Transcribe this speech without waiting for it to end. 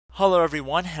Hello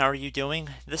everyone, how are you doing?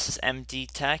 This is MD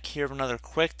Tech here with another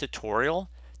quick tutorial.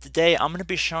 Today I'm going to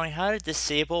be showing how to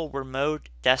disable remote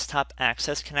desktop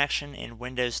access connection in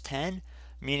Windows 10,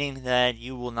 meaning that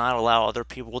you will not allow other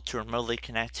people to remotely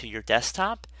connect to your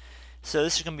desktop. So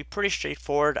this is going to be pretty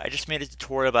straightforward. I just made a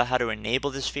tutorial about how to enable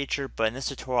this feature, but in this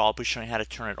tutorial I'll be showing how to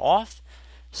turn it off.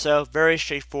 So very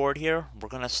straightforward here. We're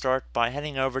going to start by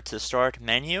heading over to the Start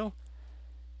menu.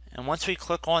 And once we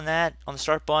click on that, on the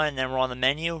Start button, and then we're on the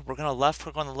menu, we're going to left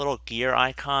click on the little gear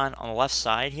icon on the left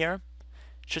side here.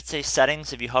 It should say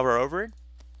Settings if you hover over it.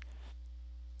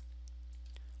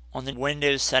 On the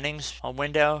Windows Settings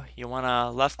window, you want to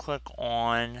left click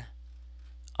on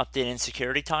Update and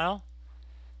Security tile,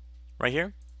 right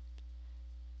here.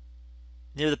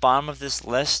 Near the bottom of this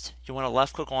list, you want to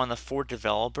left click on the For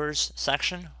Developers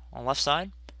section on the left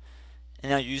side. And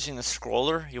now using the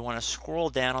scroller, you want to scroll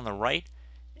down on the right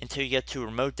until you get to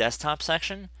Remote Desktop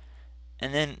section,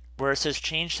 and then where it says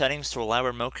Change Settings to allow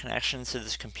remote connections to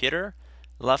this computer,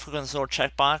 left click on this little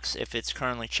checkbox if it's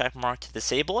currently checkmarked to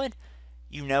disable it.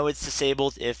 You know it's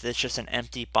disabled if it's just an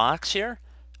empty box here.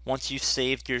 Once you've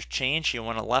saved your change, you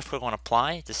want to left click on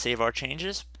Apply to save our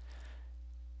changes.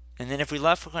 And then if we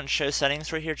left click on Show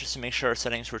Settings right here just to make sure our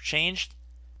settings were changed,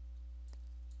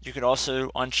 you could also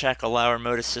uncheck Allow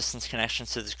Remote Assistance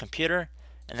Connections to this computer,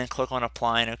 and then click on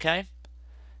Apply and OK.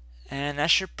 And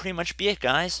that should pretty much be it,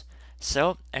 guys.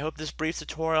 So I hope this brief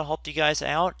tutorial helped you guys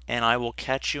out, and I will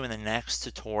catch you in the next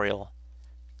tutorial.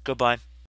 Goodbye.